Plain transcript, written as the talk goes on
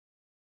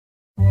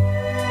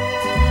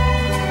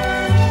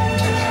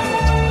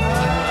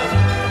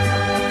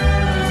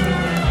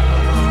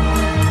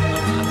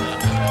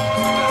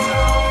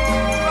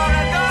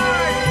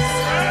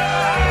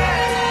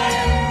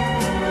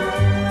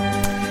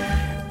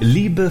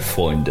Liebe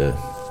Freunde,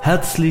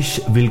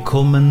 herzlich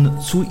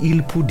willkommen zu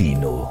Il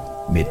Podino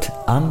mit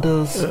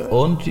Anders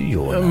och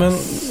Jonas. Men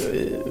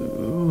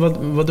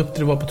vad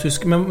duktig du var på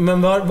tyska.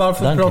 Men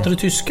varför pratar du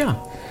tyska?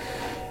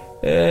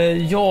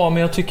 Ja,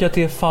 men jag tycker att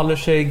det faller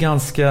sig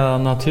ganska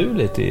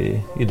naturligt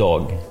i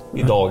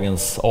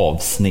dagens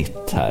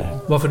avsnitt här.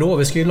 Varför då?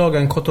 Vi ska ju laga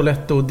en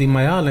Cotoletta di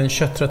Maiale, en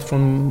kötträtt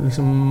från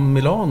liksom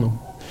Milano.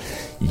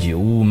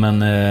 Jo, men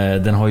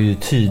den har ju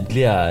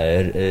tydliga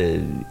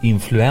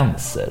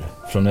influenser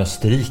från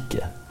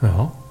Österrike.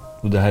 Jaha.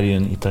 Och det här är ju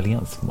en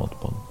italiensk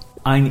matpodd.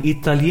 Ein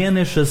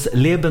italienisches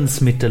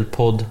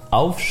Lebensmittelpodd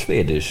auf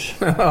Schwedisch.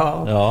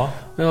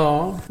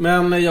 Ja,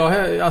 men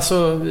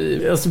alltså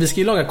vi ska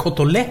ju laga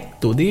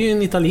Cotoletto. Det är ju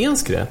en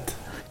italiensk rätt.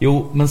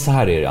 Jo, men så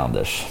här är det,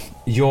 Anders.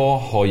 Jag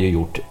har ju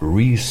gjort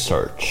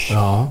research.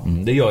 Ja.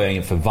 Det gör jag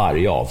inför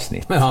varje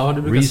avsnitt. Ja,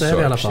 du brukar research, säga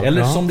det i alla fall.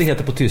 eller som det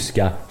heter på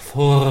tyska,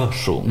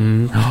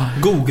 Forschung.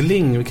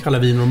 Googling kallar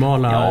vi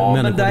normala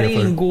människor. Men där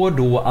ingår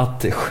då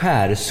att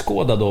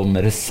skärskåda de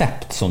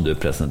recept som du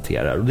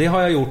presenterar. Och det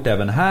har jag gjort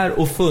även här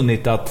och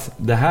funnit att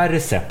det här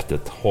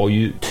receptet har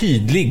ju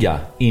tydliga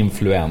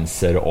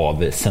influenser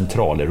av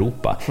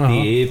Centraleuropa. Det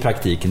är i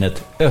praktiken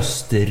ett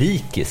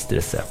österrikiskt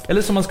recept.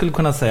 Eller som man skulle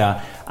kunna säga,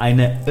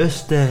 eine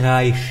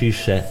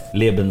österreichische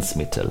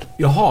Lebensmittel.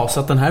 Jaha, så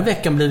att den här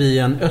veckan blir vi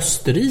en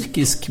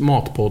österrikisk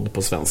matpodd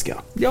på svenska.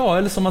 Ja,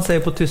 eller som man säger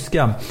på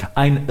tyska,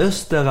 ein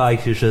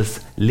österreichisches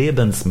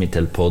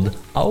Lebensmittelpodd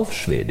auf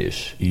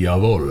Schwedisch.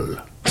 Jawohl.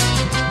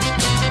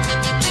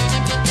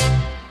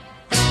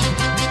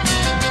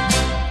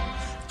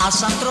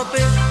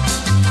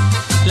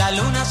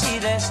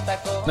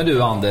 Men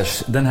du,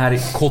 Anders, den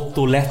här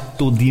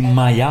Cotoletta di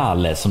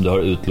Maiale som du har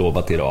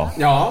utlovat idag.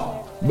 Ja.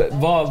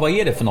 Vad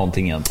är det för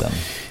någonting egentligen?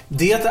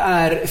 Det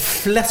är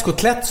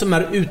fläskkotlett som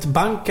är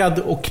utbankad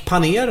och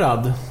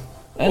panerad.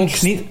 En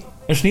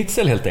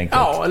schnitzel helt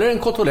enkelt. Ja, eller en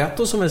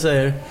cotoletto som vi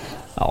säger.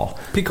 Ja.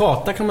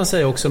 Piccata kan man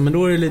säga också, men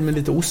då är det med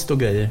lite ost och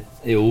grejer.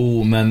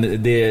 Jo,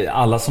 men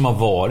alla som har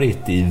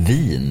varit i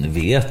Wien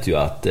vet ju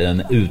att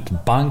en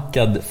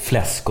utbankad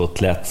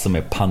fläskkotlett som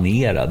är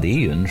panerad, det är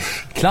ju en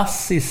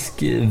klassisk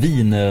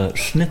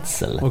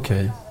wienerschnitzel.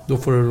 Okej. Då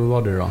får det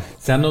vara det då.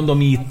 Sen om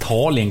de i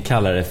Italien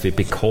kallar det för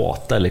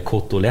piccata eller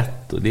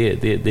cotoletto,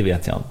 det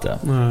vet jag inte.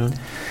 Nej.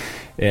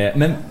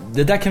 Men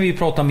det där kan vi ju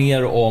prata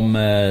mer om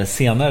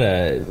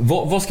senare.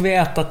 Vad ska vi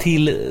äta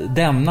till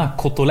denna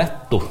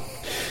cotoletto?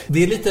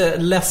 Det är lite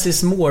less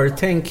is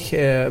more-tänk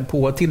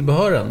på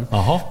tillbehören.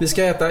 Aha. Vi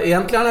ska äta,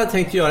 egentligen hade jag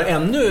tänkt göra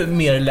ännu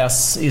mer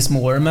less is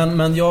more,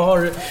 men jag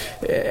har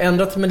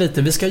ändrat mig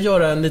lite. Vi ska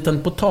göra en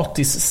liten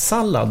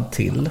potatissallad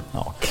till.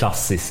 Ja,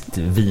 klassiskt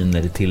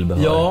viner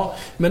tillbehör. Ja,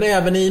 men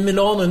även i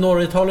Milano i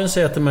norra Italien så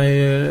äter man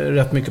ju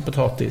rätt mycket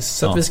potatis.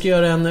 Så att vi ska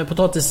göra en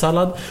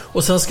potatissallad.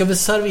 Och sen ska vi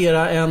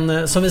servera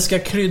en som vi ska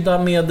krydda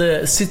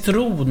med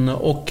citron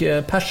och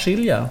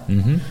persilja.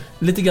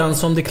 Lite grann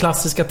som det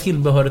klassiska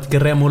tillbehöret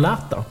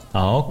gremolata.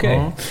 Ja, okej.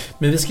 Ja.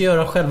 Men vi ska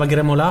göra själva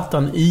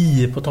gremolatan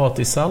i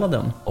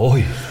potatissalladen.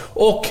 Oj.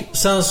 Och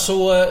sen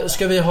så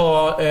ska vi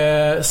ha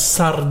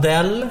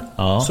sardell,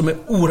 som är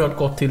oerhört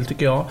gott till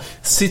tycker jag.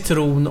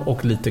 Citron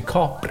och lite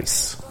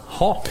kapris.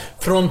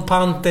 Från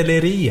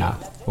Pantelleria.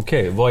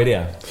 Okej, vad är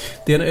det?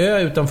 Det är en ö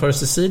utanför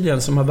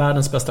Sicilien som har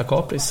världens bästa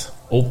kapris.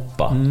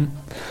 Oppa.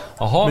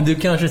 Aha. Men du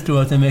kanske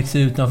tror att den växer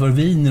utanför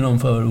Wien i någon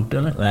förort,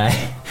 eller? Nej.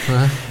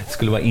 Det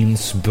skulle vara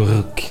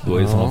Innsbruck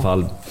då i sådana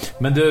fall.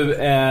 Men du,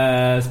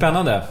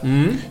 spännande.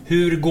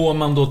 Hur går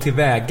man då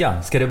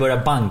tillväga? Ska det börja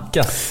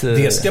bankas?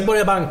 Det ska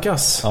börja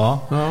bankas. Ja.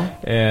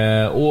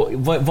 Och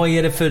vad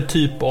är det för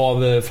typ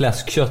av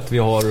fläskkött vi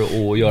har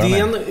att göra med? Det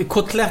är en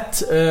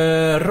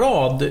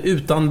kotlettrad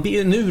utan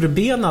en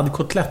urbenad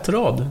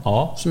kotlettrad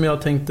som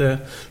jag tänkte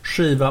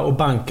skiva och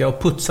banka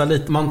och putsa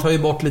lite. Man tar ju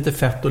bort lite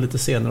fett och lite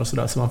senor och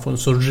sådär så man får en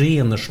så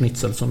ren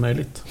schnitzel som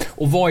möjligt.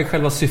 Och vad är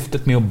själva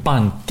syftet med att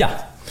banka?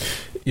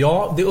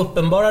 Ja, det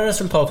uppenbara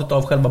resultatet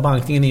av själva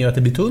bankningen är ju att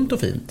det blir tunt och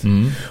fint.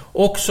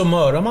 Och så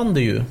mörar man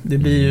det ju. Det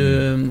blir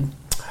ju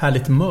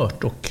härligt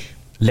mört och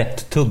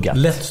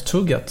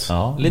lättuggat.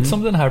 Ja, lite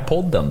som den här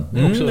podden. Det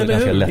är också ganska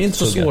lättuggat. Inte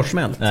så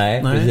svårsmält.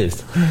 Nej,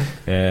 precis.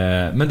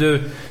 Men du,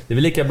 det är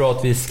väl lika bra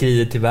att vi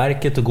skrider till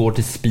verket och går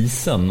till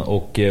spisen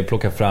och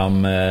plockar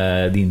fram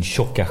din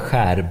tjocka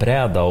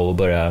skärbräda och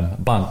börjar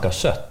banka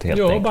sött helt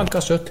enkelt. Ja,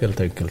 banka sött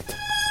helt enkelt.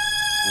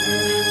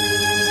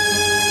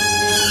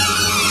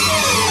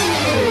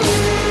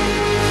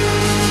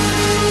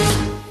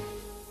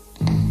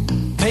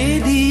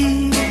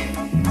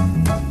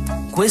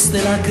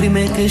 Queste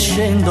lacrime che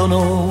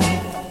scendono.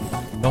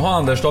 Jaha,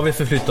 Anders, då har vi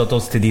förflyttat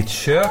oss till ditt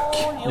kök.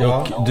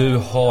 Och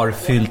du har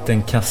fyllt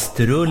en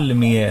kastrull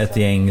med ett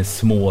gäng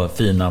små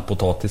fina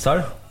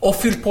potatisar. Och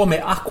fyllt på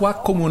med acqua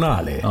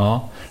comunale.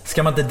 Ja.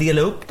 Ska man inte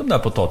dela upp de där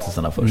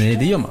potatisarna först? Nej,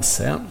 det gör man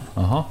sen.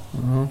 Aha.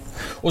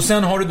 Och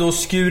sen har du då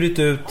skurit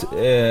ut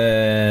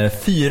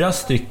 4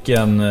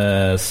 stycken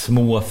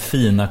små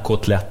fina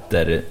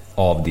kotletter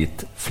av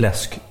ditt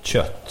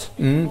fläskkött.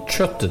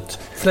 Köttet.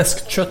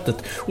 Fläskköttet.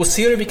 Och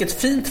ser du vilket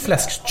fint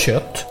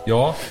fläskkött?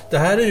 Ja. Det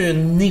här är ju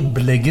en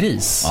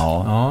nibblegris.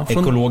 Ja,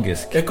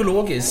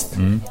 ekologiskt.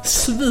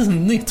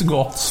 Svinigt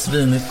gott.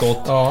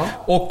 Ja.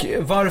 Och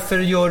varför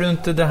gör du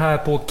inte det här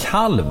på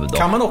kalv då?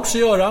 Kan man också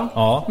göra.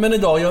 Ja. Men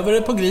idag gör vi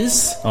det på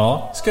gris.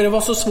 Ja. Ska det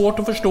vara så svårt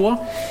att förstå?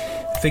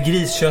 För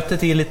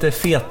grisköttet är lite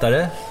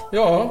fetare.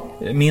 Ja.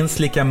 Minst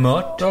lika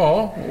mört.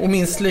 Ja, och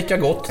minst lika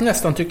gott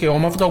nästan tycker jag.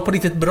 Om man får tag på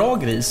riktigt bra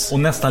gris. Och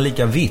nästan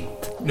lika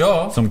vitt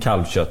som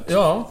kalvkött.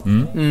 Ja.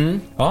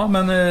 Ja,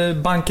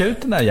 men banka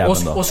ut den där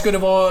jäveln då. Och ska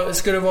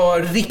det vara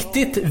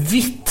riktigt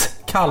vitt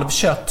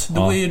kalvkött,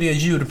 då är ju det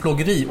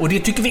djurplågeri. Och det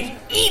tycker vi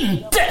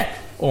inte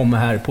om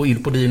här på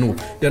Il Podino,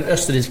 den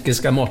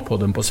österrikiska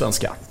matpodden på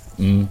svenska.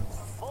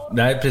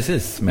 Nej,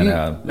 precis, menar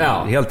jag.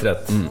 Ja. Helt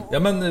rätt. Ja,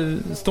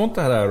 men stå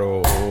inte här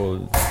och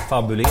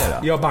fabulera.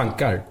 Jag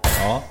bankar.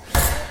 Ja.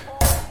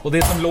 Och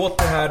det som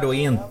låter här då är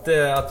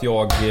inte att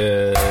jag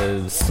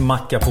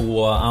smackar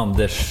på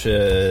Anders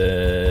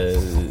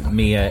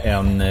med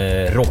en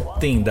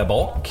rotting där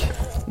bak.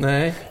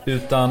 Nej.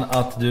 Utan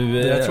att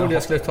du... jag trodde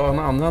jag skulle ta en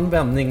annan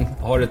vändning.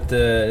 Har ett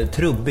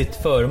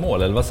trubbigt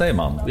föremål, eller vad säger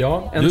man?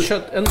 Ja, en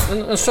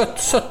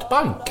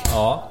sötbank.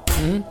 Ja.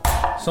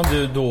 Som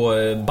du då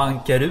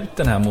bankar ut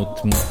den här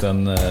mot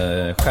en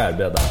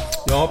skärbräda.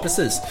 Ja,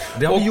 precis.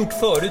 Det har vi gjort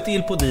förut i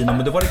Il Podino,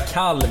 men då var det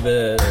kalv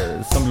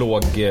som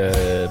låg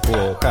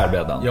på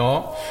skärbrädan.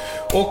 Ja.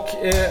 Och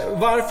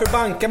varför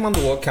bankar man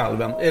då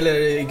kalven,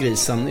 eller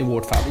grisen i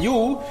vårt fall?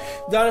 Jo,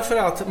 därför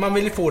att man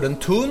vill få den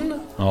tunn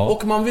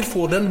och man vill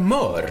få den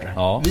mör.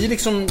 Ja. Vi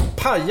liksom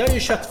pajar ju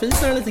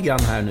köttfiserna lite grann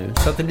här nu,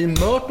 så att det blir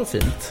mört och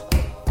fint.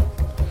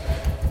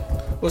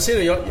 Och ser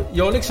du,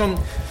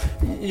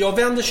 jag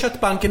vänder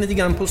köttbanken lite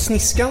grann på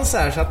sniskan så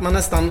här, så att man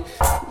nästan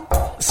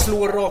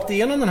slår rakt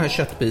igenom den här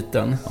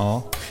köttbiten.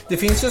 Ja. Det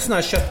finns ju såna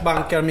här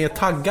köttbankar med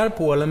taggar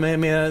på, eller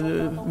med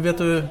vet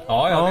du?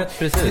 Ja, jag vet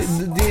precis.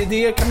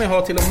 Det kan man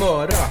ha till att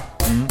möra.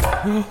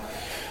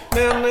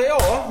 Men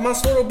man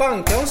står och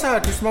bankar dem så här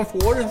tills man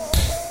får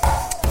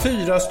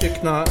 4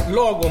 stycken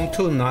lagom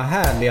tunna,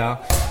 härliga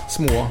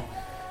små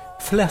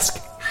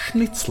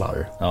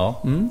fläskschnitzlar.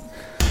 Ja.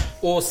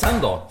 Och sen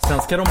då?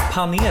 Sen ska de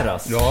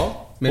paneras. Ja.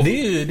 Men det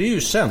är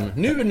ju sen.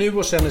 Nu är nu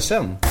och sen är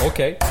sen.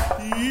 Okej.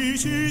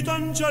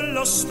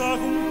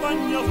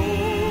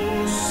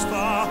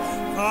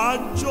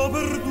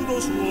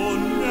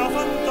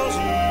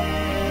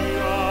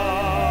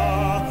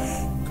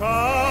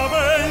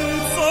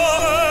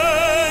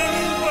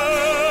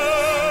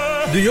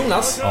 Du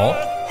Jonas? Ja.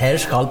 Här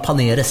ska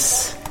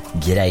paneras.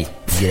 Grejt.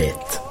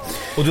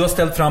 Och du har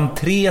ställt fram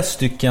 3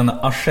 stycken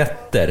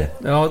assietter.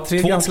 Ja,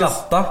 3 2 ganska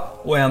platta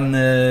och en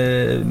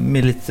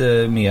med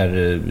lite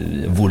mer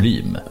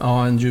volym.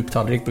 Ja, en djup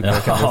tallrik brukar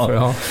jag kalla det för.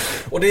 Ja.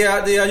 Och det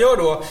jag gör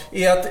då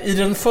är att i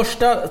den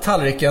första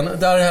tallriken,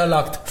 där har jag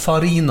lagt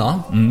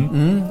farina.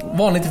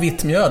 Vanligt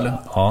vitt mjöl.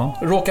 Ja.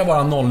 Råkar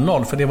vara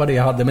 00, för det var det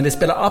jag hade. Men det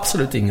spelar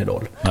absolut ingen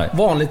roll. Nej.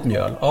 Vanligt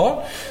mjöl.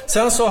 Ja.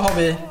 Sen så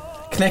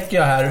knäcker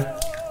jag här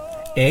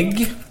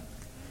ägg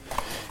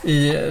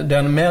i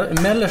den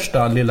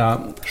mellersta lilla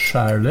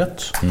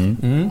skärlet.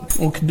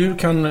 Och du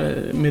kan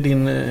med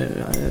din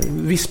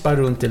vispa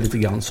runt det lite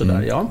grann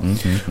sådär,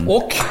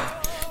 Och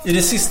i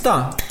det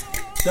sista,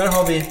 där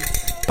har vi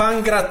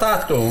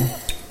pangrattato.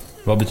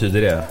 Vad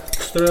betyder det?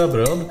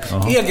 Ströbröd.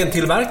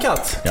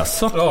 Egentillverkat.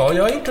 Jaså? Ja,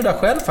 jag har gjort det där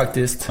själv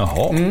faktiskt.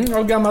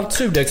 Och gammalt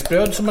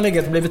surdegsbröd som har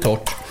legat och blivit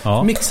torrt.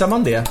 Mixar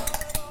man det.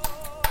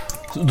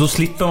 Då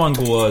slipper man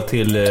gå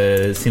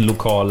till sin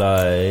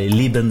lokala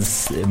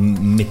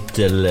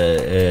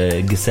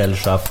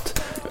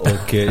Lebensmittelgesellschaft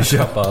och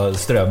köpa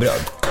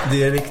ströbröd.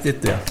 Det är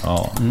riktigt det.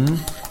 Ja.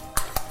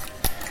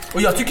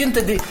 Och jag tycker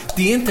inte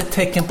det är inte ett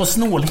tecken på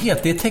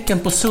snålhet, det är ett tecken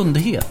på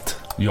sundhet.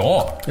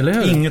 Ja, eller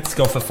hur? Inget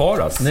ska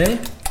förfaras. Nej,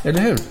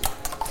 eller hur?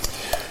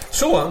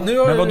 Så, nu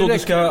har men vadå, du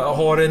ska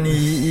ha den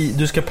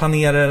du ska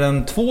panera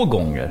den 2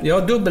 gånger? Ja,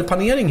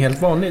 dubbelpanering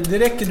helt vanligt. Det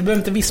räcker, du behöver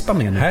inte vispa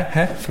med nu.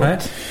 Nej.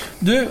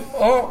 Du,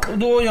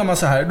 då gör man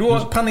så här. Då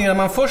panerar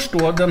man först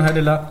då den här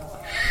lilla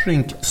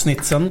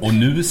skinksnitsen. Och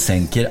nu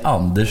sänker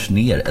Anders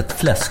ner ett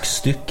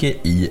fläskstycke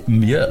i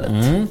mjölet.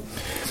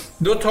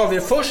 Då tar vi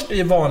först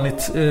i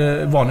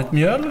vanligt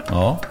mjöl.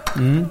 Ja.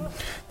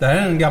 Det här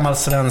är en gammal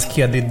svensk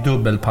hederlig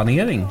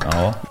dubbelpanering.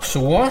 Ja.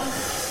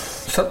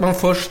 Så att man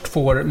först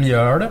får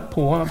mjöl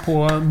på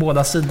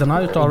båda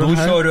sidorna utav och den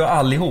här. Då kör du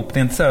allihop. Det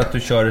är inte så att du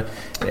kör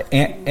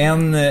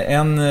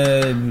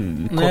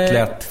en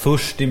kotlett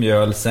först i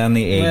mjöl, sen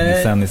i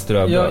ägg, sen i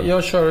ströbröd.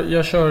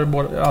 Jag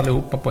kör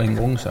allihopa på en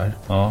gång så här.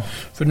 Ja.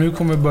 För nu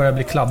kommer det börja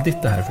bli kladdigt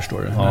det här,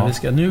 förstår du. Ja.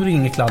 Nu är det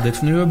inget kladdigt,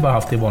 för nu har vi bara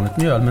haft det i vanligt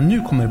mjöl. Men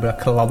nu kommer det börja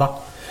kladda.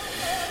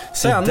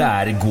 Sen, och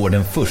där går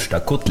den första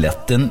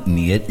kotletten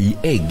ner i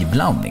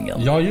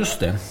äggblandningen. Ja, just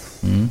det.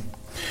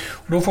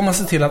 Då får man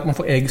se till att man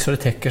får ägg så det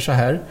täcker så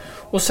här.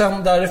 Och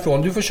sen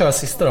därifrån, du får köra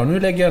sista då. Nu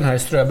lägger jag den här i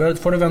ströbrödet,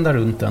 får du vända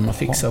runt den och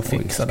fixa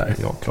där.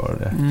 Jag klarar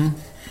det.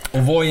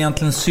 Och vad är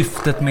egentligen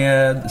syftet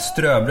med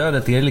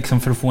ströbrödet? Är det liksom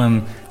för att få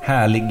en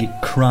härlig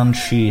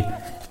crunchy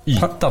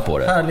yta på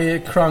det.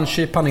 Härlig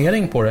crunchy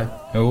panering på det.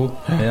 Jo,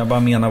 jag bara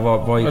menar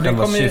vad är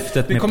själva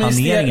syftet med paneringen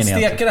egentligen? Vi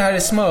kommer steka det här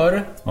i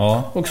smör.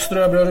 Ja. Och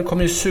ströbrödet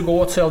kommer ju suga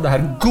åt sig av det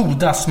här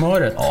goda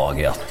smöret. Ja,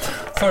 gött.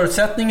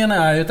 Förutsättningen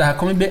är ju att det här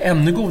kommer bli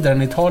ännu godare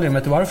än Italien.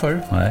 Vet du varför?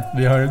 Nej.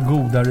 Vi har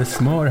godare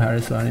smör här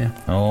i Sverige.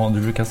 Ja,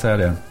 du brukar säga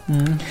det.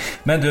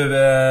 Men du,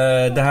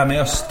 det här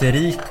med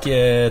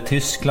Österrike,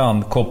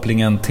 Tyskland,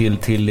 kopplingen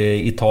till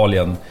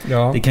Italien.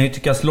 Ja. Det kan ju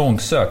tyckas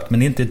långsökt, men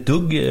det är inte ett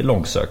dugg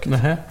långsökt.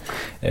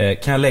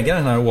 Kan jag lägga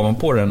den här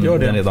ovanpå den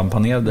redan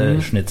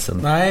panerade schnitzeln?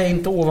 Nej,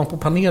 inte ovanpå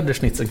panerade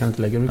schnitzeln kan jag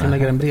inte lägga. Du kan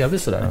lägga den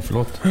bredvid sådär. Ja,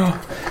 förlåt. Ja.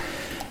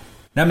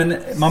 Nej, men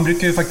man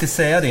brukar ju faktiskt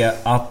säga det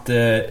att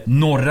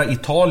norra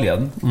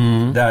Italien,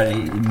 där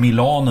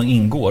Milano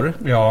ingår,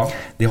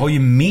 det har ju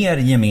mer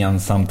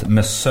gemensamt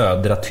med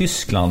södra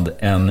Tyskland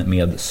än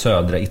med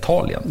södra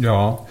Italien.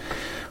 Ja.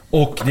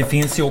 Och det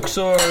finns ju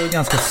också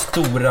ganska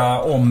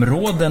stora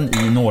områden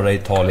i norra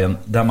Italien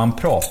där man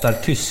pratar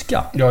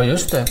tyska. Ja,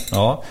 just det.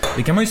 Ja,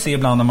 det kan man ju se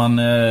ibland när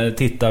man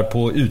tittar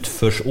på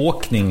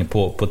utförsåkning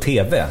på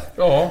TV.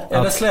 Ja,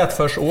 eller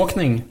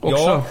slätförsåkning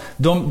också.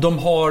 Ja, de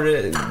har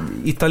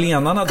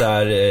italienarna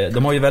där,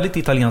 de har ju väldigt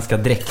italienska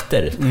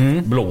dräkter,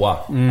 blåa,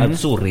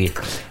 azzurri.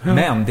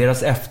 Men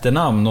deras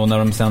efternamn, och när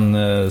de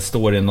sen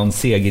står i någon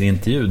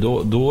segerintervju,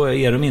 då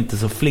är de inte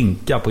så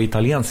flinka på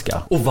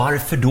italienska. Och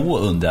varför då,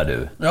 undrar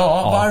du?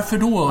 Ja, varför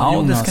då, Jonas?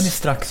 Ja, det ska ni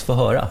strax få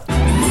höra.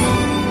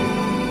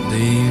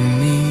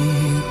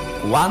 Dimmi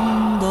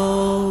quando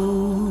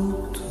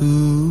tu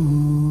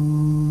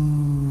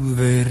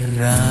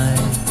verrai.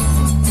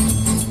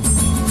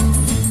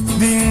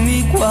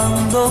 Dimmi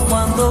quando.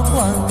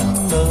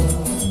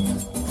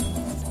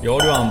 Ja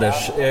du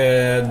Anders,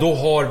 då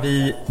har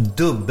vi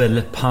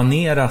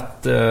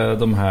dubbelpanerat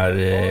de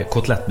här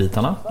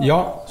kotlettbitarna,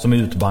 som är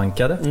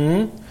utbankade.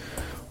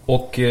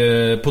 Och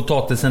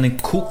potatisen är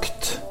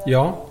kokt.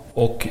 Ja.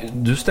 Och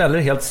du ställer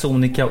helt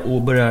sonika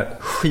och börjar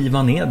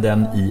skiva ner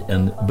den i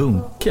en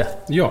bunke.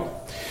 Ja.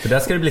 För där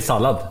ska det bli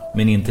sallad.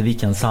 Men inte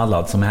vilken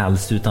sallad som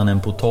helst, utan en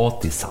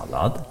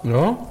potatissallad.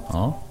 Ja.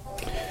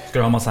 Ska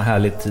du ha massa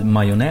härligt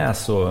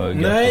majonnäs och...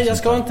 Nej, jag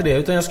ska inte det.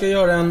 Utan jag ska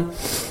göra en...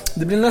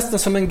 Det blir nästan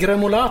som en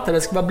gremolata.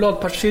 Det ska vara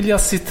bladpersilja,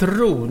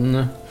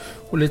 citron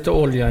och lite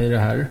olja i det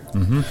här.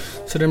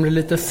 Så den blir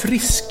lite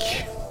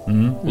frisk.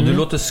 Och du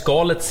låter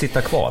skalet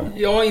sitta kvar?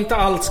 Ja, inte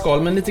allt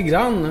skal, men lite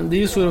grann. Det är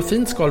ju så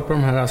fint skal på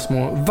de här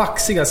små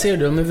vaxiga, ser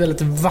du? De är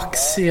väldigt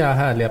vaxiga,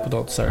 härliga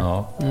potatisar.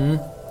 Ja.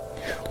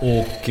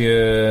 Och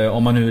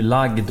om man nu är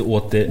lagd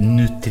åt det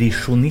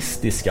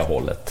nutritionistiska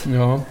hållet,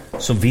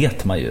 så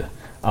vet man ju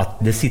att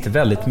det sitter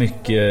väldigt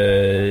mycket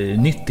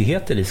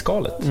nyttigheter i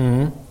skalet.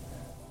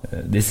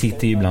 Det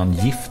sitter ju ibland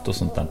gift och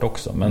sånt där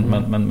också.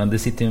 Men det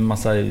sitter ju en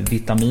massa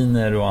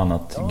vitaminer och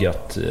annat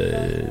gött, i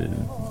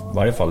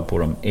varje fall på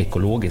de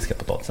ekologiska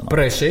potatisarna.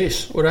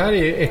 Precis, och det här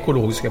är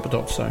ekologiska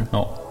potatisar.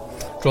 Ja.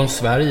 Från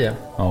Sverige.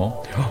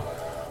 Ja.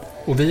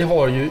 Och vi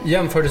har ju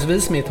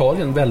jämförelsevis med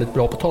Italien väldigt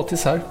bra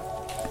potatis här.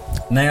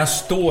 När jag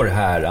står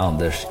här,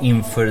 Anders,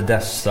 inför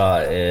dessa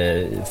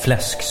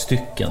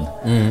fläskstycken,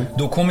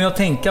 då kommer jag att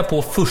tänka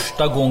på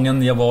första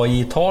gången jag var i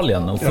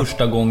Italien och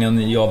första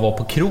gången jag var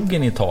på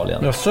krogen i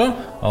Italien. Jaså?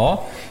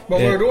 Ja.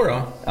 Vad var det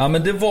då? Ja,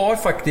 men det var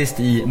faktiskt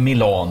i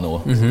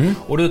Milano.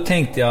 Och då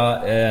tänkte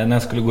jag, när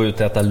jag skulle gå ut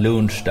och äta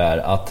lunch där,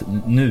 att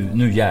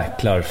nu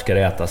jäklar ska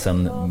det ätas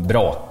en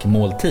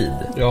brakmåltid.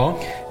 Ja.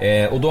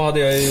 Och då hade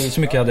jag,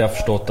 så mycket hade jag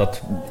förstått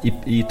att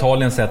i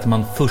Italien så äter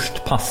man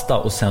först pasta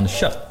och sen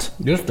kött.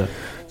 Just det.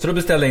 Så då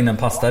beställde jag in en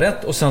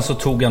pastarätt och sen så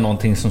tog jag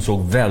någonting som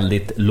såg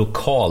väldigt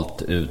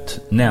lokalt ut,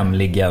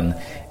 nämligen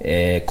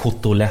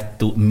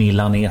Cotoletta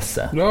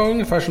milanese. Ja,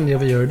 ungefär som det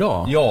vi gör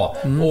idag. Ja,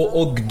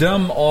 och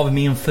döm av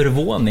min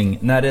förvåning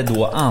när det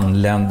då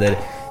anländer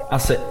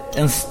alltså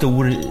en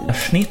stor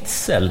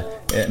schnitzel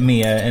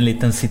med en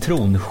liten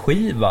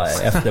citronskiva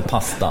efter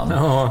pastan.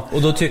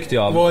 Och då tyckte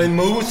jag... Vad är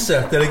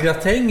moset? Eller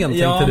gratängen,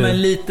 tänkte du?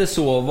 Men lite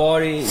så.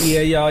 Var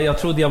är jag? Jag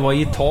trodde jag var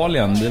i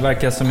Italien. Det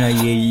verkar som jag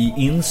är i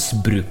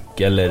Innsbruck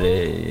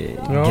eller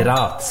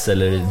Graz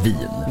eller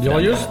Wien. Ja,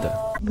 just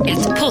det.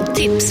 Ett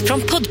poddtips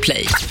från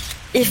Podplay.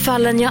 I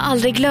Fallen jag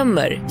aldrig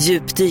glömmer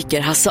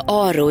djupdyker Hasse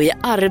Aro i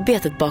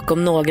arbetet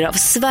bakom några av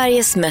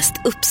Sveriges mest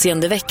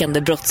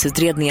uppseendeväckande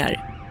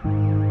brottsutredningar.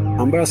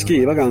 Han börjar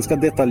skriva ganska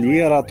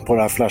detaljerat på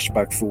det här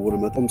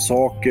Flashback-forumet om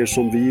saker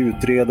som vi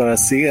utredare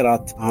ser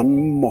att han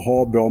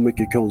har bra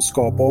mycket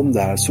kunskap om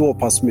det här. Så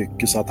pass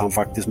mycket så att han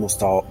faktiskt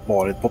måste ha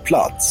varit på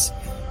plats.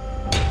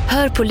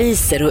 Hör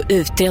poliser och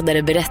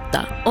utredare berätta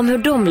om hur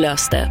de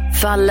löste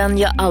fallen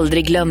jag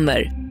aldrig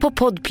glömmer på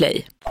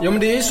Podplay. Ja, men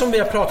det är ju som vi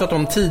har pratat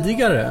om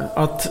tidigare,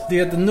 att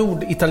det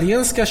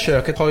norditalienska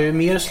köket har ju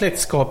mer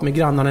släktskap med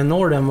grannarna i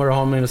norr än vad det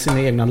har med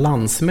sina egna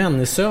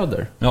landsmän i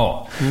söder.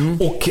 Ja,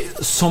 och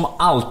som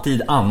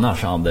alltid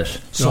annars, Anders,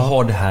 så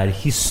har det här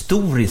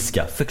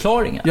historiska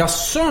förklaringar.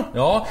 Jaså?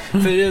 Ja,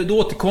 för då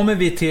återkommer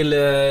vi till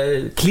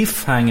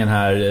cliffhangern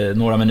här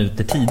några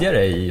minuter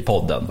tidigare i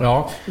podden.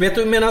 Ja, vet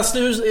du, medan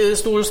du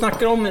står och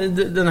snackar om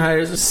den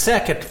här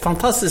säkert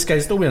fantastiska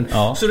historien,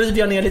 så river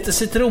jag ner lite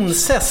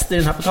citronzest i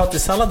den här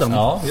potatissalladen.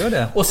 Ja. Ja, gör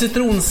det. Och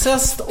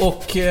citronzest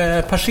och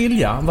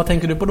persilja, vad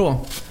tänker du på då?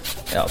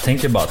 Jag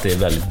tänker bara att det är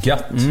väldigt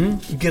gött.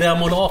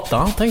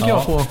 Gremolata tänker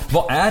jag på.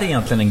 Vad är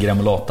egentligen en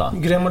gremolata?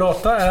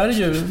 Gremolata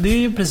det är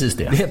ju precis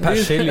det. Det är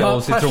persilja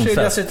och citronzest.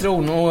 Persilja,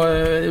 citron och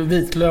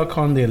vitlök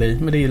har en del i,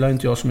 men det gillar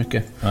inte jag så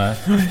mycket. Nej.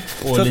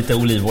 Och så lite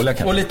olivolja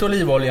kanske. Och lite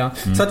olivolja.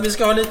 Så att vi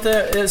ska ha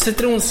lite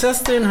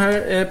citronzest i den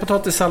här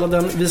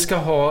potatissalladen. Vi ska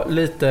ha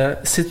lite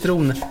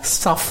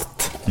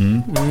citronsaft.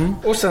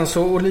 Och sen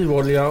så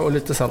olivolja och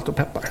lite salt och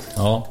peppar.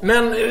 Ja.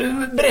 Men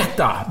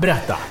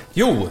berätta.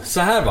 Jo, så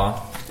här va.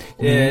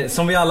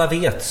 Som vi alla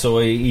vet så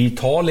är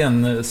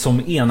Italien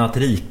som enat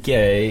rike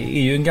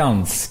är ju en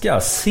ganska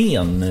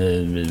sen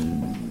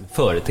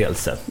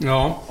företeelse.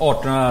 Ja.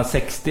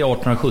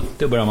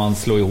 1860-1870 börjar man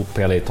slå ihop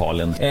hela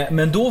Italien.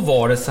 Men då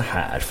var det så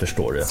här,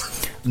 förstår du.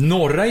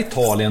 Norra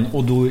Italien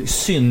och då i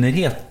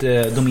synnerhet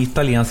de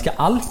italienska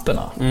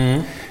alperna.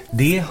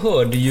 Det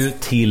hörde ju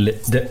till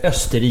det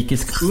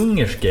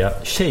österrikisk-ungerska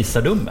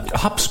kejsardömet.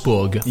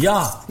 Habsburg.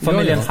 Ja,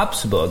 familjen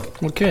Habsburg.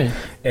 Okej.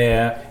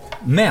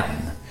 Men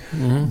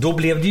då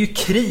blev det ju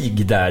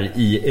krig där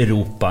i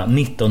Europa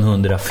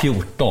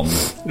 1914.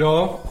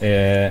 Ja.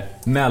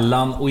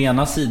 Mellan å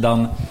ena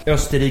sidan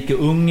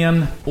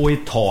Österrike-Ungern och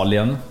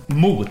Italien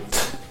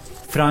mot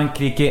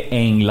Frankrike,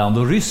 England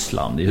och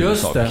Ryssland i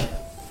huvudsak. Just det.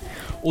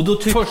 Och då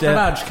tyckte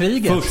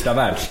Första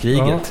världskriget.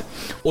 Ja.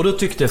 Och då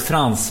tyckte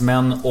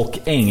fransmän och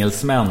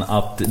engelsmän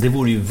att det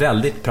vore ju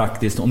väldigt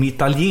praktiskt om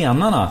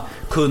italienarna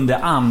kunde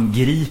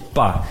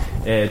angripa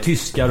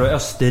tyskar och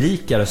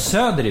österrikare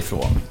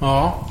söderifrån.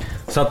 Ja.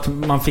 Så att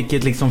man fick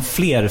ett liksom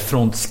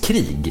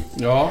flerfrontskrig.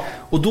 Ja.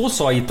 Och då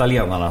sa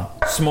italienarna,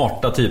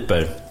 smarta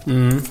typer,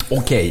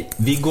 okej,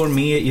 vi går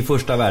med i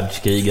första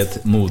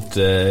världskriget mot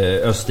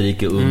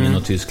Österrike, Ungern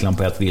och Tyskland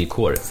på ett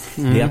villkor.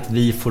 Det är att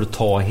vi får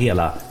ta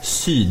hela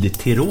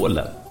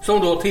Sydtirolen. Som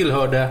då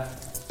tillhörde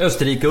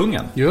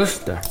Österrike-Ungern.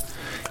 Just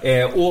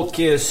det. Och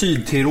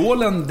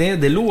Sydtirolen,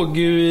 det låg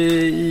ju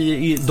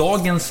i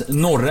dagens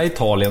norra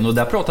Italien och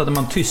där pratade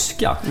man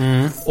tyska.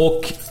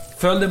 Och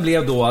följden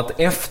blev då att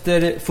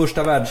efter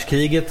första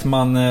världskriget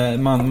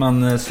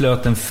man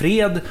slöt en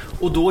fred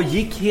och då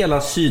gick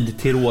hela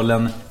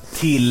Sydtirolen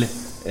till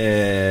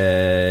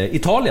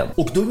Italien.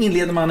 Och då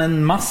inledde man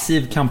en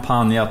massiv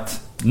kampanj att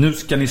nu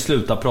ska ni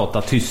sluta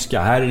prata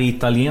tyska, här är det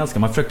italienska.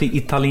 Man försökte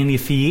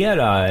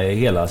italienifiera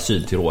hela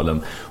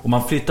Sydtirolen och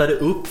man flyttade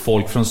upp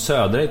folk från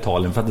södra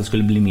Italien för att det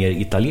skulle bli mer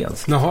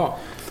italienskt. Jaha.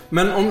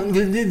 Men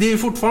det är ju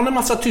fortfarande en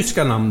massa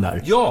tyska namn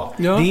där. Ja,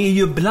 det är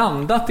ju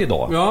blandat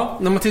idag. Ja,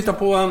 när man tittar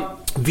på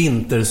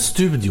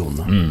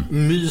Vinterstudion,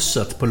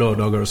 myset på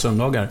lördagar och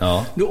söndagar.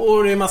 Ja. Då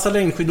är det en massa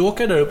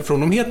längdskidåkare där uppifrån.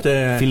 De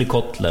heter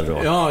Filikotler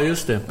och... Ja,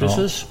 just det,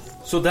 precis. Ja.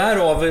 Så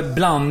därav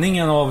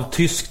blandningen av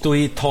tyskt och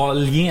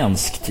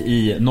italienskt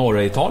i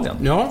norra Italien.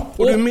 Ja.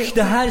 Och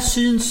det här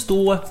syns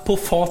då på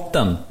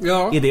faten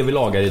i det vi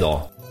lagar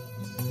idag.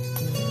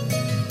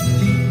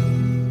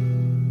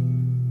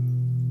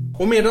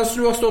 Och medan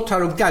du har stått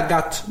här och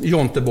gaggat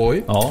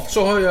Jonteboy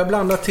så har jag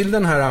blandat till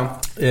den här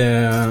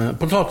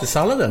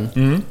potatissalladen.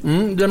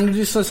 Den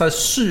blir så här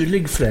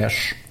syrlig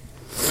fräsch.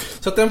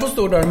 Så att den får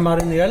stå där och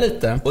marinera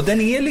lite. Och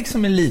den är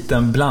liksom en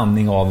liten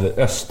blandning av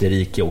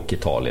Österrike och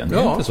Italien. Det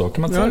är inte så,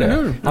 kan man säga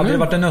det? Hade det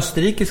varit en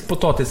österrikisk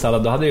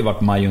potatissallad, då hade det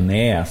varit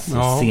majonnäs,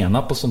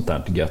 senap och sånt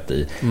där gött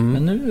i.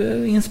 Men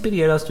nu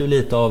inspireras du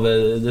lite av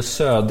det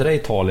södra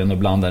Italien och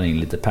blandar in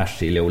lite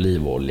persilja,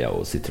 olivolja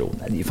och citron.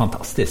 Det är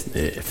fantastiskt.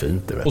 Det är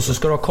fint det. Och så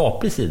ska du ha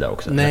kapris i där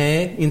också.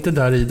 Nej, inte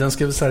där i. Den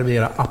ska vi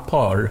servera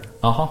apart.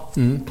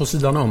 På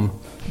sidan om.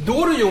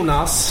 Då du,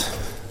 Jonas,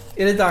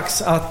 är det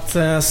dags att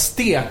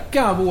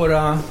steka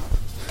våra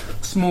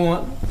små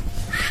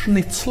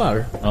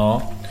schnitzlar.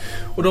 Ja.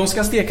 Och de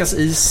ska stekas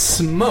i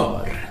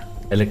smör.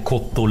 Eller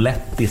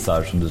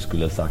cotolettisar som du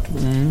skulle ha sagt.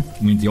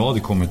 Om inte jag hade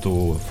kommit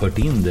och fört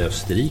in det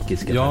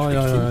österrikiska. Ja,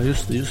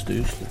 just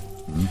det.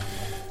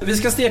 Vi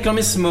ska steka dem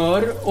i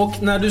smör. Och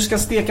när du ska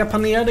steka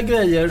panerade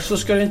grejer så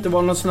ska det inte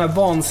vara någon sån här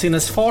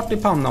vansinnesfart i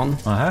pannan.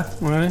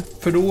 Nej.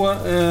 För då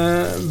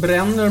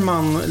bränner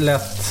man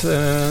lätt.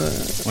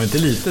 Och inte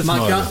lite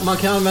smör. Man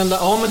kan använda...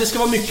 Ja, men det ska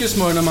vara mycket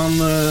smör när man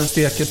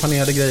steker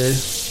panerade grejer.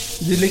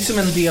 Det är liksom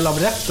en del av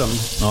rätten.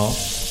 Ja.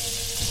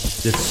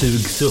 Det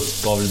sugs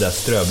upp av det där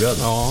ströbrödet.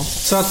 Ja.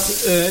 Så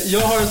att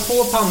jag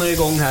har 2 pannor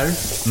igång här.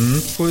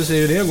 Får vi se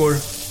hur det går.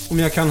 Om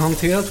jag kan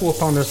hantera 2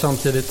 pannor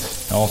samtidigt.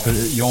 Ja, för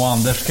jag och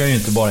Anders ska ju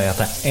inte bara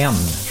äta en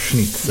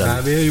schnitzel.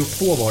 Nej, vi har gjort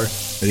 2 var.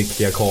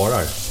 Riktiga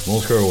karar.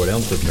 De ska ha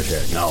ordentligt med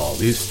käk. Ja,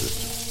 visst.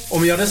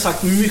 Om jag hade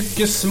sagt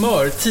mycket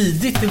smör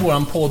tidigt i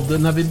våran podd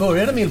när vi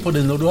började med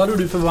Podino, då hade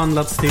du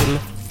förvandlats till...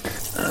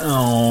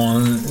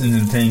 Ja,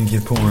 du tänker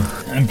på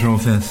en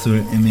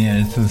professor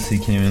emeritus i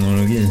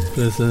kriminologi.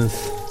 Precis.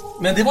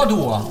 Men det var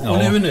då, och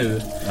nu är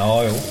nu.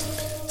 Ja, jo.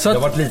 Så att,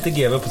 det har varit lite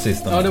GV på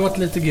sistone. Ja, det har varit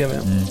lite GV.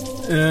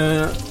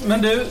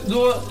 Men du,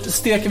 då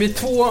steker vi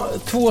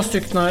 2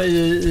 styckna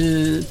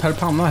i per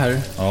panna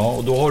här. Ja,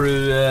 och då har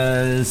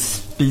du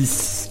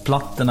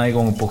spisplattorna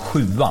igång på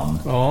 7:an.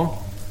 Ja.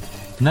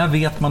 När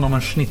vet man om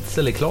en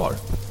schnitzel är klar?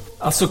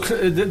 Alltså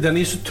den är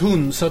ju så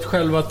tunn så att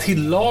själva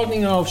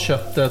tillagningen av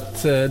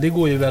köttet, det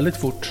går ju väldigt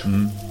fort.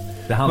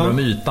 Det handlar om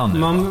ytan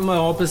nu.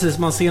 Ja, precis.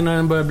 Man ser när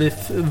den börjar bli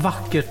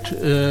vackert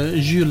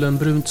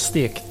gyllenbrunt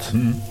stekt.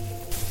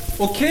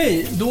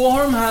 Okej, då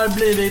har de här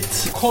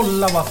blivit...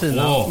 Kolla vad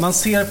fina. Man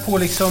ser på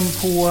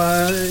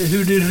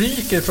hur det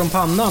ryker från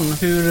pannan.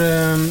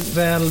 Hur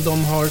väl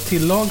de har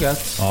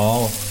tillagats.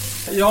 Ja.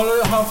 Jag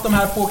har haft de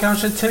här på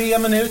kanske 3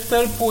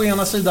 minuter på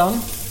ena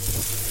sidan.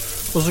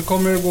 Och så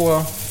kommer det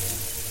gå...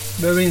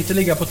 Behöver inte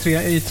ligga på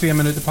 3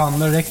 minuter på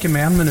andra. Det räcker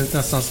med 1 minut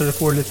nästan så det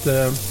får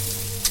lite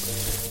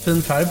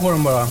fin färg på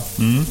dem bara.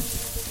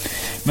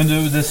 Men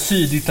du, det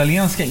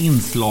syditalienska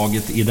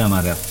inslaget i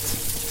denna rätt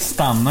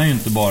stannar ju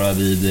inte bara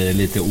vid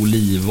lite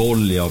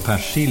olivolja och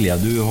persilja.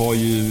 Du har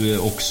ju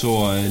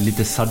också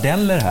lite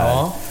sardeller här.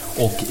 Ja.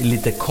 Och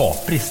lite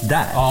kapris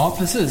där. Ja,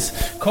 precis.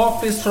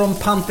 Kapris från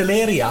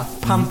Pantelleria.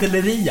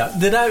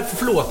 Det där,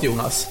 förlåt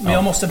Jonas, men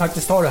jag måste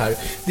faktiskt ta det här.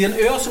 Det är en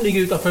ö som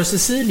ligger utanför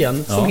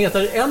Sicilien som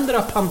heter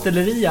ändra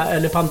Pantelleria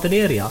eller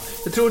Pantelleria.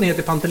 Jag tror den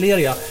heter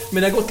Pantelleria.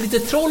 Men det har gått lite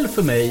troll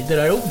för mig, det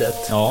där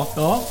ordet.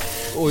 Ja.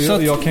 Och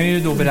jag kan ju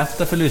då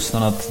berätta för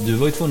lyssnarna att du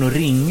var ju tvungen att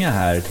ringa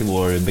här till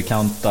vår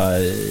bekanta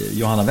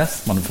Johanna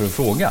Westman för att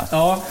fråga.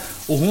 Ja.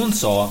 Och hon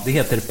sa, det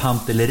heter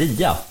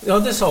Pantelleria. Ja,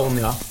 det sa hon,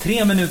 ja.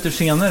 3 minuter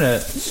senare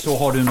så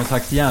har du något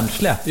slags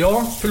hjärnsläpp.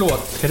 Ja,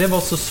 förlåt. Ska det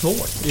vara så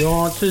svårt?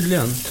 Ja,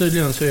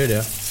 tydligen så är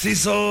det. Si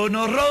sono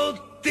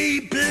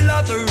rotti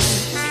platter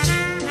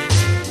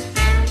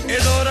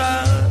ed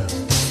ora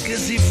che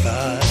si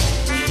fa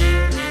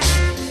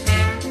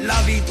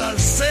la vita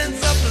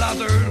senza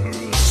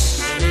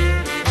platters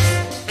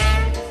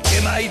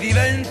che mai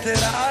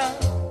diventerà.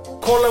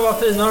 Kolla vad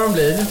fina de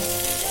blir.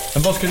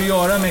 Men vad ska du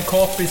göra med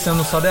kaprisen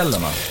och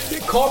sardellerna?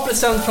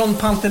 Kaprisen från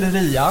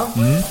Pantelleria.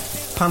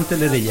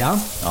 Pantelleria.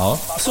 Ja.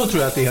 Så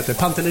tror jag att det heter.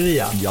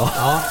 Pantelleria. Ja.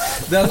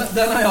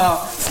 Den har jag...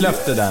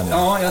 Släppte den.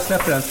 Ja, jag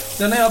släpper den.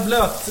 Den har jag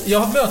jag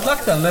har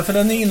blötlagt den för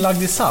den är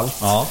inlagd i salt.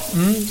 Ja.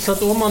 Så att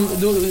då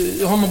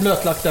har man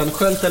blötlagt den,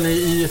 sköljt den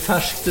i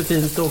färskt,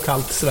 fint och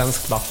kallt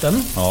svenskt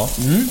vatten. Ja.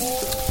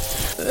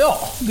 Ja,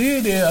 det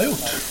är det jag har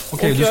gjort.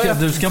 Okej,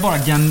 du ska bara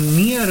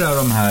garnera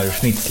de här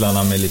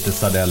schnitzlarna med lite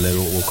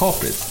sardeller och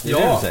kapris. Det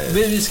är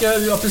det du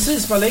säger.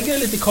 Precis.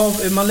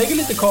 Man lägger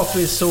lite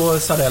kapris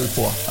och sardell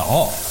på.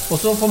 Ja. Och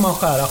så får man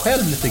skära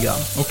själv lite grann.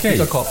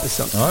 Okej. Av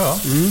kaprisen. Ja.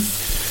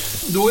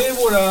 Då är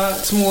våra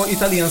små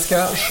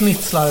italienska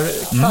schnitzlar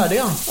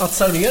färdiga att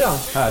servera.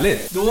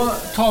 Härligt. Då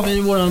tar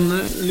vi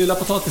våran lilla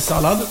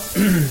potatissallad.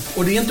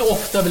 Och det är inte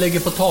ofta vi lägger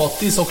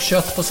potatis och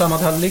kött på samma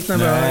tallrik när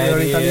vi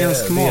gör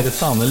italiensk mat. Nej, det är det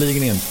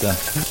sannoliken inte.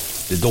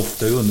 Det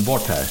doftar ju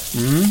underbart här.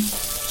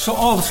 Så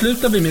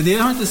avslutar vi med, det har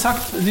jag inte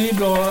sagt, det är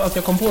bra att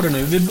jag kom på det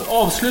nu. Vi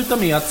avslutar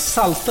med att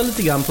salta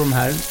lite grann på de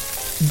här.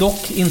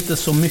 Dock inte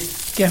så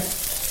mycket.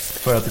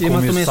 För att det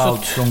kommer ju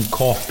salt från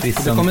kaprisen och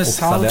sadellen. Det kommer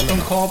salt från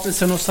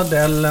kaprisen och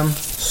sadellen.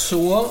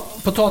 Så,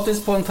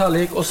 potatis på en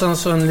tallrik och sen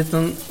så en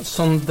liten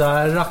sån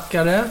där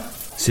rackare.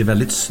 Ser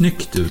väldigt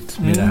snyggt ut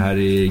med det här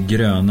i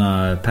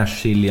gröna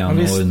persiljan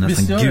och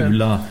nästan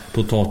gula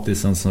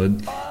potatisen, så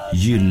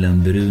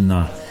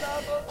gyllenbruna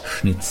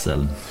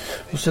schnitzel.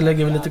 Och så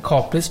lägger vi lite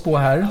kapris på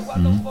här.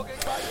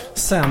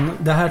 Sen,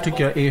 det här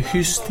tycker jag är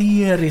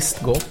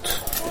hysteriskt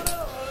gott.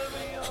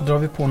 Så drar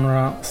vi på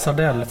några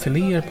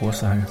sardellfiléer på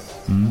så här.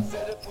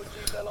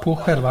 På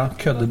själva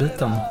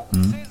köddebiten.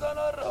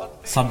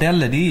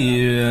 Sardeller, det är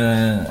ju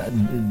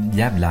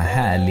jävla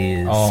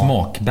härlig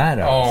smakbärare.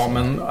 Ja,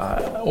 men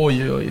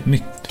oj.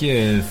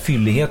 Mycket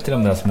fyllighet i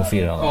de där små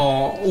firarna.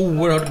 Ja,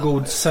 oerhört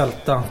god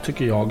sälta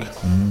tycker jag.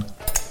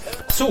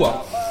 Så,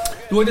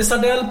 då är det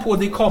sardell på,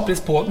 det är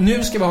kapris på.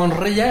 Nu ska vi ha en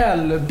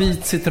rejäl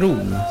bit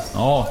citron.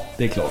 Ja,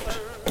 det är klart.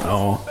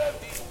 Ja.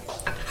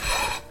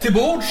 Till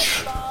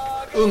bords,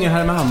 unge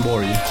herr med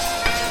Hamburg.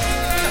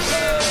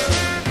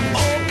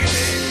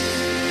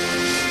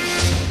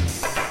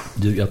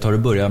 Du, jag tar och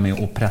börjar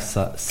med att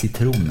pressa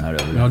citron här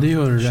över. Ja, det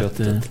gör du köttet.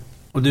 rätt i.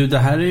 Och du, det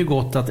här är ju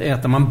gott att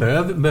äta. Man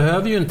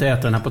behöver ju inte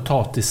äta den här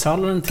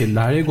potatissalladen till.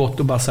 Det här är ju gott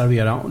att bara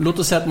servera. Låt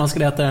oss säga att man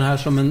ska äta den här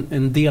som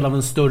en del av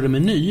en större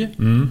meny.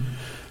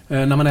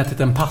 När man ätit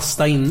en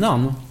pasta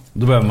innan.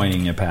 Då behöver man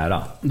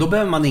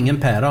ingen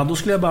pära. Då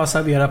skulle jag bara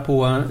servera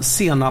på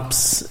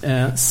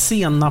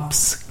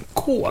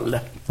senapskål.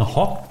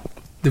 Jaha.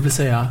 Det vill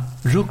säga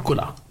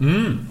rucola.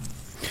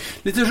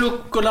 Lite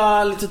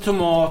rucola, lite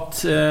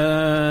tomat,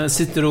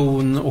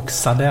 citron och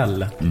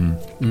sardell.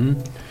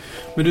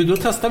 Men du, då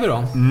testar vi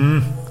då.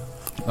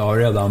 Jag har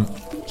redan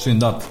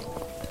syndat.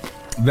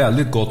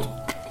 Väldigt gott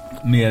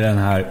med den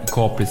här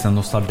kaprisen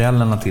och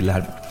sardellerna till det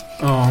här.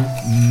 Ja.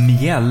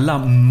 Mjälla,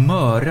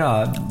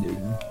 möra,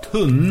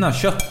 tunna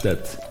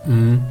köttet.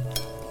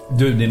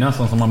 Du, det är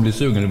nästan som man blir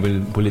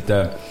sugen på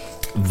lite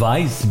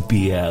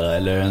Weissbier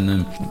eller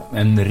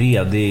en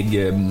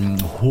redig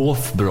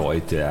Hofbräu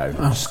till det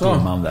här.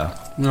 Skummande.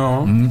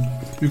 Ja.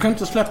 Du kan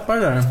inte släppa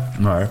det där.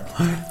 Nej.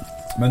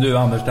 Men du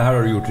Anders, det här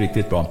har du gjort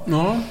riktigt bra.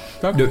 Ja,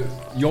 tack. Du,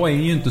 jag är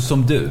ju inte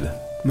som du.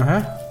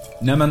 Nej,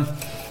 men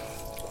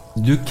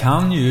Du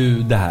kan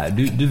ju det här.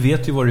 Du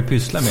vet ju vad du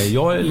pysslar med.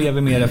 Jag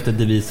lever mer efter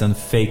devisen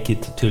fake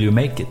it till you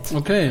make it.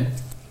 Okej.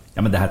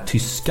 Ja, men det här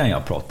tyskan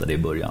jag pratade i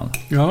början.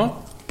 Ja.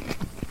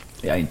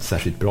 Jag är inte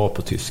särskilt bra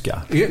på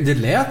tyska. Det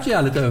lät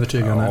ju lite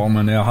övertygande. Ja,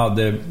 men jag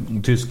hade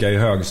tyska i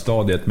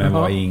högstadiet, men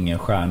var ingen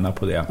stjärna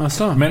på det.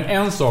 Asså. Men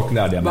en sak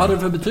lärde jag mig. Vad hade du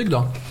för betyg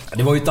då?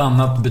 Det var ju ett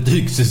annat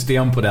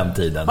betygssystem på den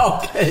tiden.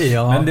 Okej,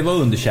 ja. Men det var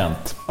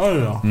underkänt.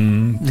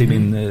 Till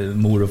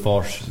min mor och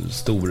fars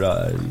stora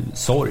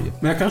sorg.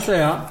 Men jag kan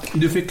säga,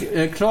 du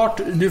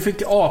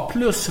fick A+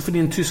 för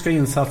din tyska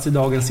insats i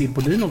dagens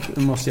Ipodino,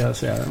 måste jag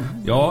säga.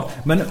 Ja,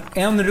 men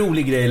en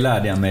rolig grej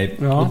lärde jag mig.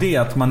 Ja. Och det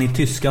är att man i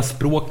tyska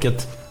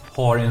språket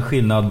har en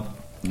skillnad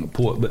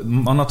på,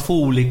 man har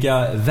 2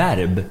 olika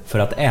verb för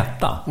att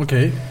äta.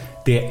 Okej.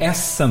 Det är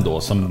essen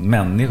då som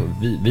människor,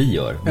 vi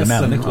gör med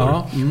essen, människor.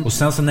 Ja. Och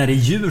sen så när det är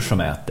djur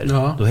som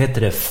äter, då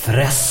heter det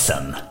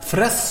fressen.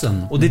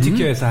 Fressen. Och det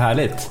tycker jag är så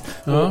härligt.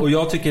 Och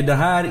jag tycker det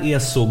här är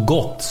så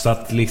gott så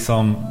att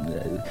liksom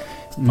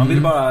man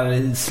vill bara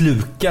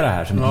sluka det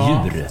här som ett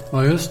djur.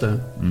 Ja, just det.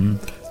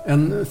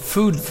 En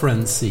food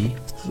frenzy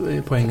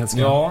på engelska.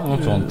 Ja,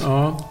 något sånt.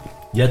 Ja.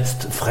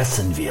 Jetzt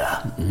fressen wir.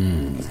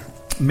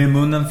 Med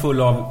munnen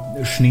full av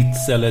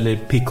schnitzel eller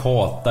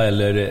piccata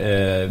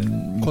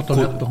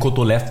eller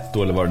Cotoletta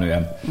eller vad det nu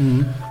är.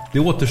 Det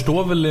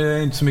återstår väl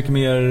inte så mycket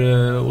mer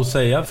att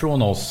säga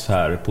från oss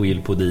här på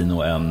Il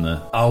Podino än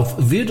Auf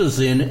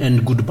Wiedersehen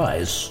and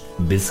goodbyes.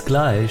 Bis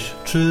gleich.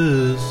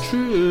 Tschüss.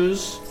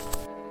 Tschüss.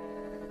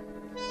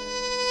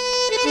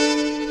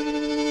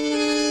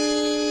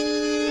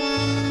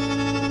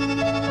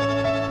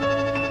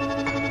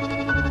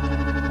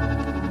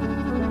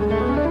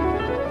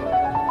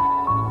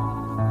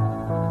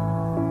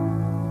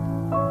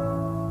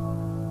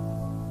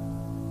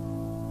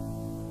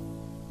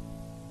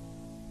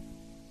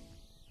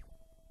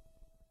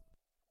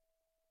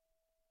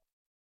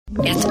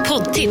 Ett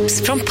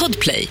poddtips från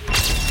Podplay.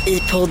 I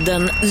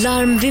podden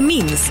Larm vi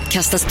minns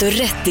kastas du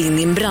rätt in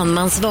i en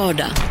brandmans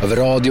vardag. Över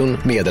radion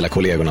meddelar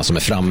kollegorna som är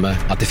framme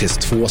att det finns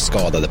 2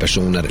 skadade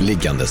personer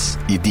liggandes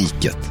i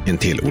diket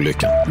intill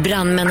olyckan.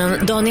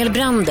 Brandmännen Daniel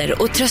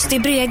Brander och Trösti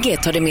Brege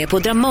tar det med på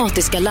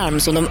dramatiska larm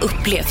som de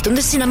upplevt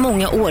under sina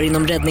många år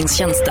inom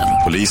räddningstjänsten.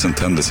 Polisen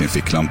tänder sin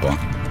ficklampa.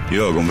 I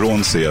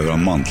ögonvrån ser jag hur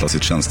han mantlar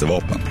sitt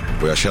tjänstevapen.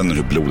 Och jag känner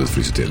hur blodet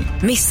fryser till.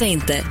 Missa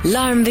inte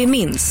Larm vi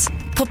minns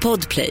på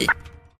Podplay.